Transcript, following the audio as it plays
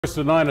It's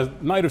a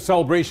night of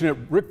celebration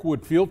at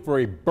Rickwood Field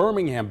for a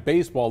Birmingham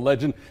baseball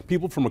legend.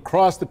 People from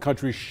across the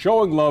country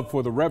showing love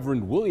for the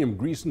Reverend William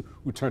Greason,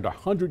 who turned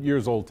 100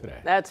 years old today.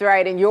 That's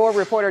right. And your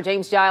reporter,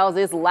 James Giles,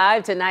 is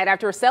live tonight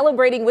after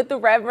celebrating with the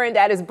Reverend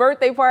at his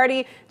birthday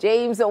party.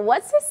 James,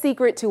 what's the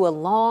secret to a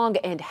long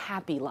and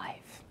happy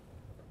life?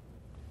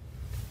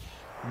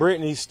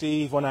 Brittany,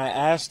 Steve, when I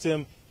asked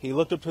him, he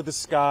looked up to the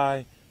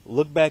sky,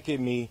 looked back at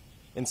me,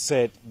 and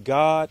said,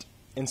 God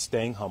and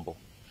staying humble.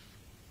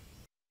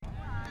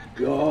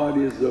 God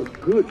is a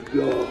good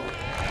God.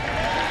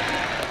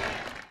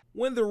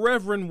 When the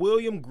Reverend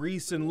William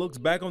Greason looks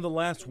back on the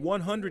last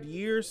 100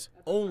 years,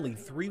 only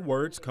 3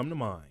 words come to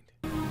mind.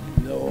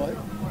 Lord,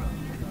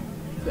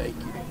 thank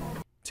you.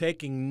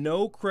 Taking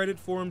no credit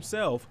for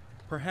himself,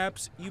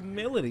 perhaps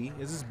humility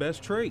is his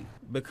best trait.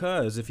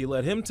 Because if you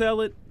let him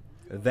tell it,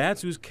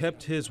 that's who's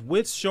kept his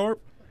wits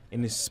sharp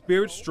and his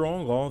spirit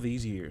strong all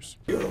these years.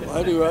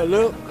 How do I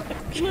look?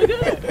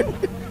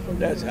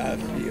 That's how I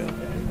feel.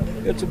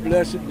 It's a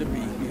blessing to be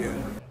here.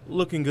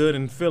 Looking good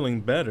and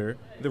feeling better,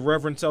 the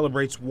Reverend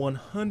celebrates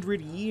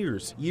 100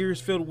 years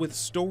filled with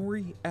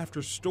story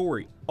after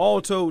story, all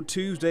told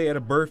Tuesday at a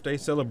birthday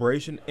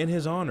celebration in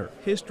his honor.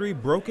 History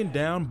broken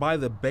down by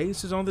the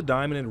bases on the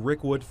diamond at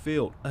Rickwood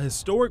Field, a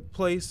historic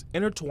place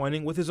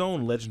intertwining with his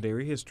own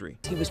legendary history.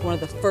 He was one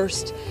of the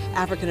first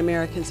African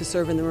Americans to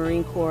serve in the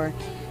Marine Corps.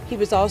 He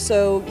was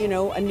also,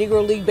 a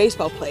Negro League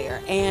baseball player,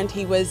 and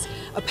he was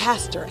a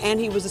pastor, and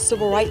he was a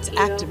civil rights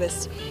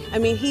activist. I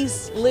mean,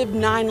 he's lived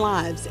 9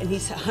 lives, and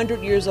he's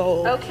 100 years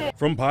old. Okay.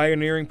 From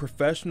pioneering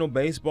professional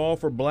baseball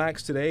for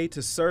blacks today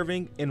to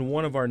serving in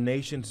one of our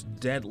nation's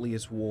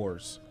deadliest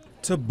wars,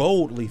 to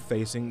boldly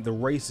facing the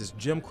racist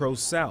Jim Crow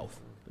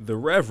South, the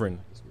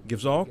Reverend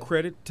gives all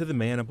credit to the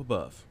man up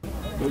above.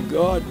 But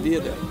God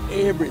did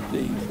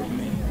everything for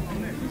me.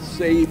 He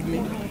saved me,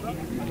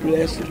 He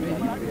blessed me,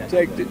 He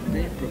protected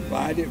me,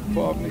 provided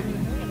for me,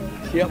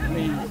 kept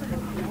me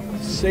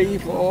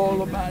safe for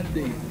all of my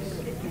days.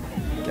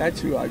 That's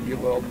who I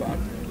give all my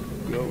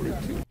glory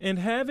to. And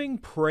having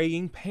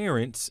praying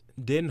parents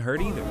didn't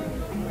hurt either.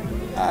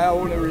 I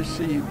only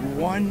received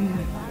one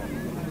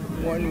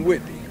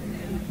whipping.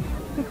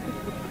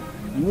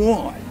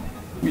 One.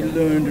 We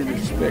learned to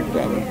respect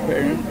our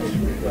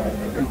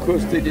parents. Of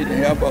course, they didn't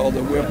have all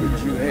the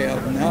weapons you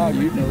have now,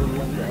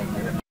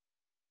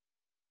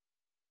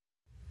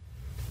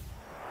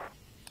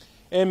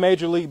 In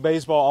Major League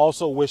Baseball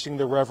also wishing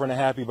the Reverend a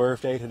happy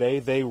birthday today.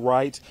 They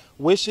write,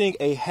 wishing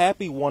a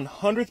happy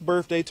 100th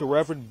birthday to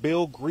Reverend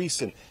Bill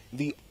Greason,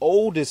 the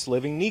oldest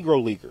living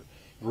Negro Leaguer.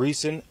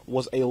 Greason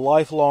was a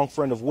lifelong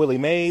friend of Willie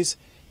Mays,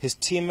 his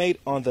teammate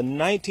on the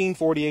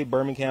 1948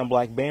 Birmingham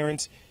Black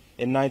Barons.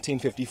 In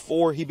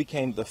 1954, he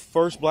became the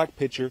first black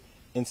pitcher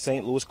in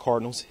St. Louis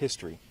Cardinals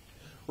history.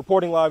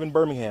 Reporting live in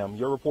Birmingham,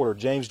 your reporter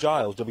James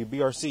Giles,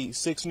 WBRC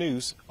 6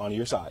 News, on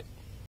your side.